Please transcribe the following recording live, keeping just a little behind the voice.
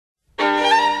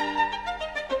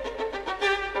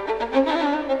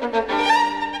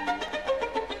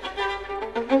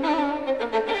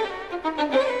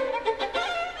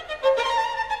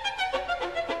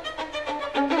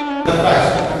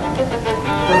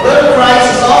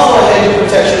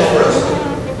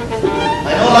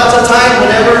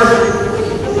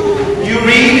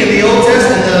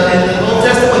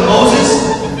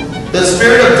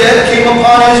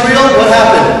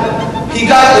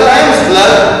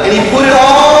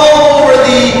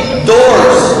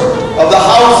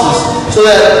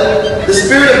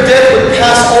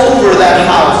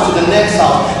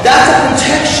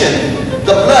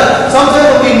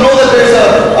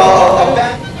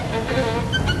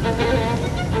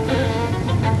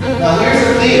Now here's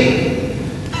the thing.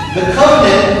 The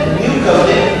covenant, the new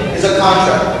covenant, is a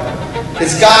contract.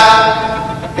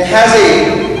 It has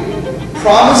a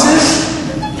promises.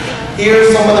 Here are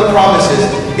some of the promises.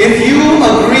 If you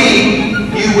agree,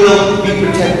 you will be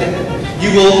protected.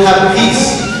 You will have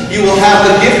peace. You will have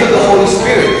the gift of the Holy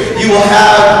Spirit. You will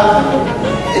have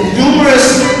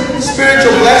numerous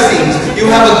spiritual blessings. You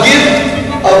have a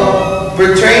gift of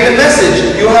portraying the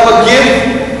message. You will have a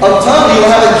gift of tongue. You will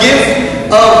have a gift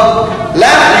of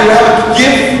laughter. You will have a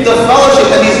gift of fellowship.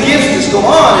 And these gifts just go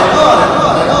on and on and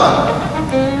on and on.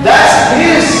 That's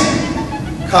his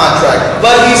contract.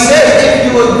 But he says, if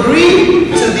you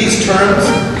agree to these terms,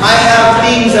 I have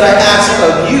things that I ask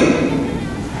of you.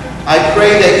 I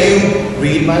pray that you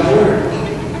read my word,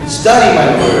 study my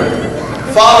word,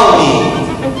 follow me,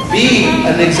 be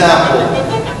an example,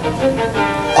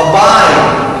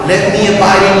 abide, let me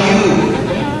abide in you.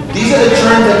 These are the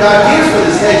terms that God gives for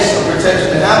this hedge of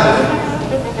protection to happen.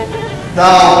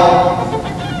 Now,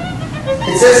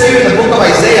 it says here in the book of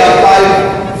Isaiah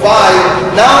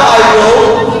 5:5, now I will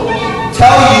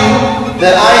tell you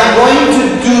that I am going to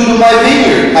do to my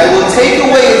vineyard. I will take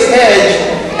away its hedge,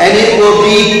 and it will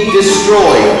be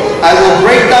destroyed. I will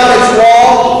break down its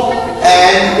wall,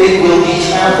 and it will be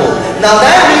trampled. Now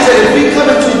that means that if we come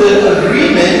into the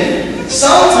agreement,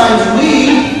 sometimes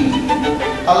we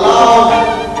allow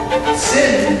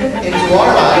sin into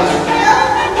our lives.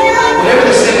 Whatever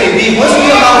the sin may be, once we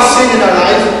allow sin in our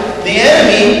lives, the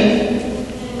enemy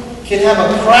can have a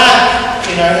crack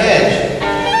in our hedge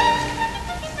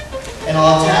and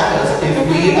will attack us if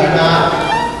we are not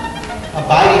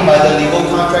abiding by the legal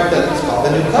contract that is called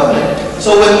the new covenant.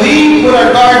 So when we put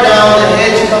our guard down, the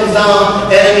hedge comes down,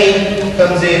 the enemy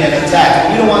comes in and attacks.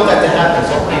 We don't want that to happen,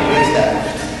 so I'm going to erase that.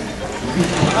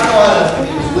 I don't want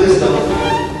to use wisdom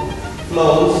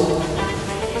flows.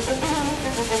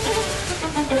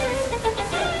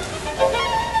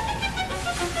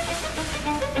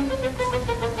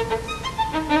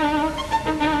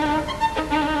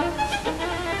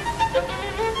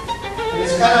 And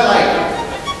it's kind of like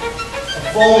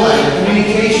phone line,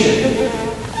 communication.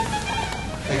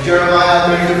 Like Jeremiah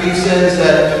 33 says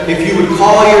that if you would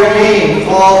call your name, make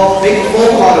a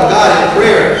phone call to God in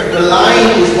prayer, the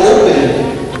line is open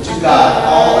to God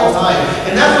all the time.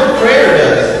 And that's what prayer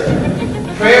does.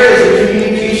 Prayer is a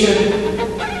communication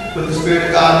with the Spirit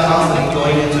of God constantly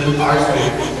going into our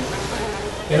spirit.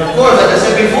 And of course, like I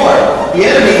said before, the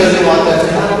enemy doesn't want that to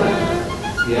happen.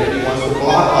 The enemy wants to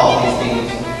block all these things.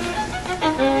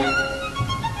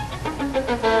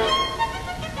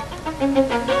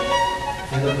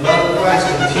 And the blood of Christ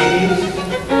continues to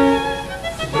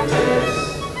protect us.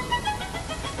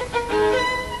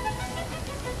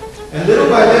 And little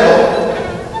by little,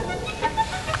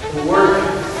 the work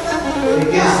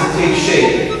begins to take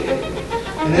shape.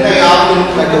 And then I often,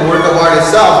 like the work of art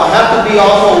itself, I have to be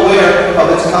also aware of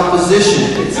its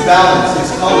composition, its balance,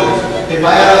 its colors. If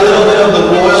I add a little bit of the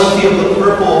royalty of the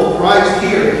purple of Christ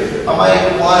here, I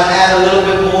might want to add a little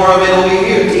bit more of it over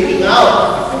here, taking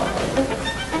out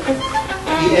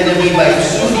the enemy by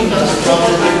shooting us from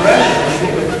the depression.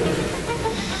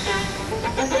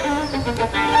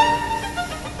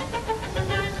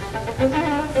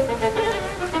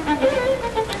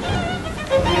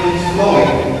 It's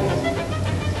flowing.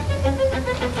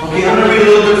 Okay, I'm going to read a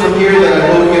little bit from here that I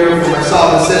wrote here for myself.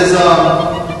 It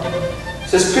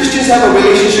says Christians have a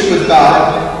relationship with God,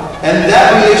 and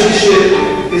that relationship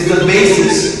is the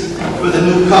basis for the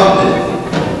new covenant.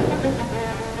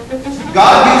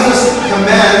 God gives us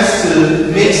commands to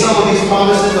make some of these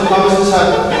promises. The promises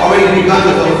have already begun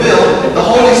to fulfill. The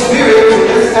Holy Spirit, so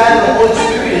let's add the Holy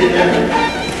Spirit in there.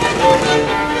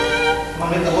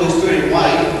 I'm going to make the Holy Spirit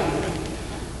white.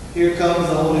 Here comes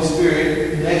the Holy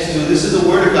Spirit next to, this is the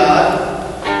Word of God.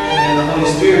 And then the Holy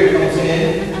Spirit comes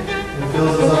in and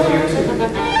fills us up here too.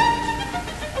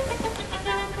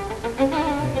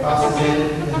 And crosses in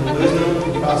the wisdom,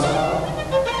 and crosses out.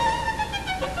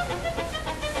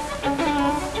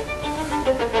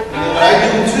 What I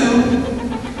do too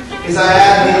is I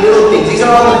add the little things. These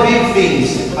are all the big things.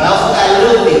 I also add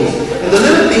little things. And the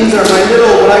little things are my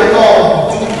little, what I call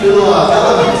little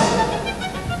elements.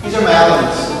 These are my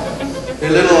elements.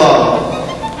 They're little,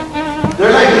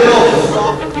 they're like little,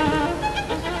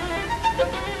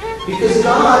 because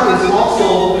God is also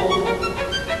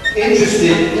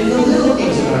interested in the little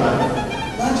things in our life.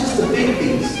 Not just the big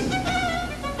things,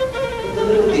 but the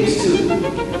little things too.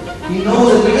 He knows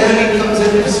that the enemy comes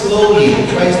in slowly and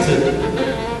tries to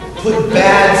put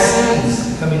bad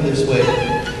seeds coming this way.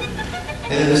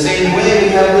 And in the same way, we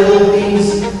have little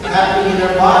things happening in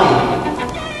our body.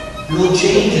 Little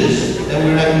changes that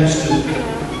we're not used to.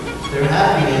 They're they're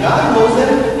happening. And God knows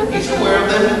them. He's aware of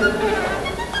them.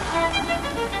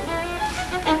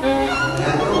 And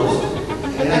that goes.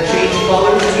 And I change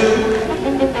colors too.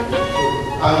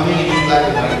 I'm making black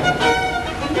and white.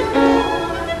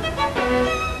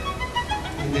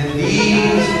 And then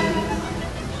these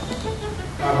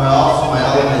are also my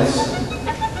elements.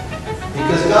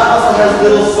 Because God also has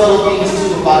little subtle things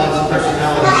too about his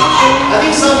personality. I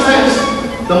think sometimes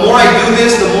the more I do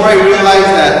this, the more I realize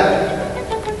that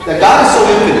God is so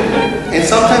infinite. And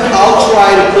sometimes I'll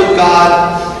try to put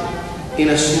God in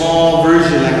a small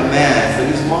version like a man. So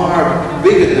he's far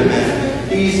bigger than a man.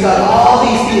 He's got all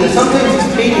these things. And sometimes his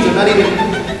paintings are not even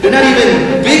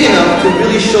big enough to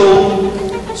really show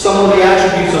some of the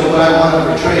attributes of what I want to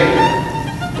portray.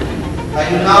 I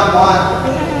do not want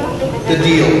the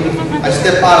deal. I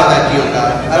step out of that deal,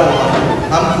 God. I don't want it.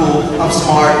 I'm cool. I'm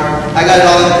smart. I got it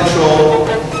all in control.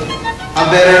 I'm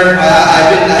better.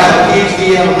 I have a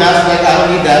PhD. I have a master's. I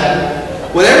don't need that.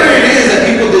 Whatever it is that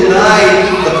people deny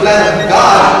the plan of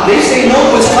God, they say no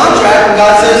to his contract, and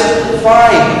God says,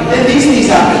 fine. Then these things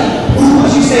happen.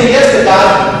 Once you say yes to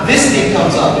God, this thing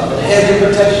comes up. The hedge of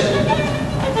protection.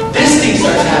 This thing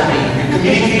starts happening. You're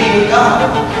communicating with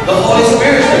God. The Holy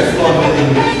Spirit starts flowing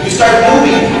within you. You start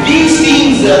moving. These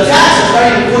things, the attacks are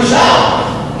starting to push out.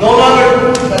 No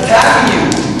longer attacking you.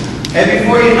 And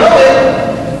before you know it,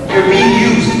 you're being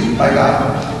used by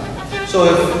God.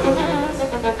 So if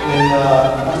in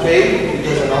faith, it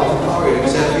does an altar power, you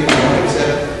accept you don't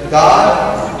accept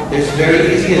God, it's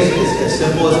very easy, it's as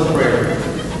simple as a prayer.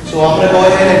 So I'm going to go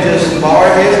ahead and just bow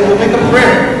our heads and we'll make a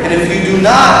prayer. And if you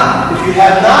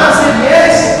have not said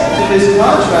yes to this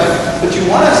contract, but you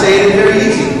want to say it, it's very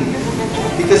easy.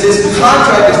 Because this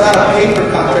contract is not a paper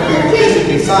contract where you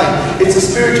physically sign. It's a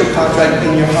spiritual contract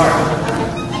in your heart.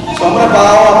 So I'm going to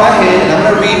bow on my head and I'm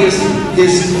going to read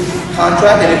his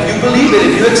contract. And if you believe it,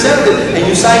 if you accept it, and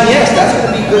you sign yes, that's going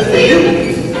to be good for you.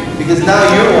 Because now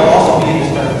you will also be in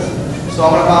his presence. So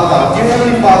I'm going to bow down. Dear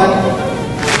Heavenly Father,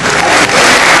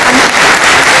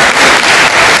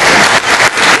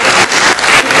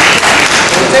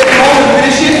 we'll take a moment,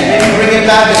 finish it, and then bring it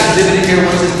back and exhibit it here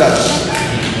once it's done.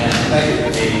 Thank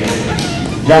you.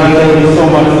 John, thank you so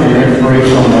much for your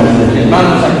inspirational message.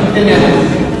 Hermanos, aquí tenemos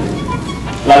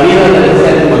la vida del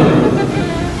ser humano.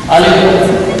 Alguien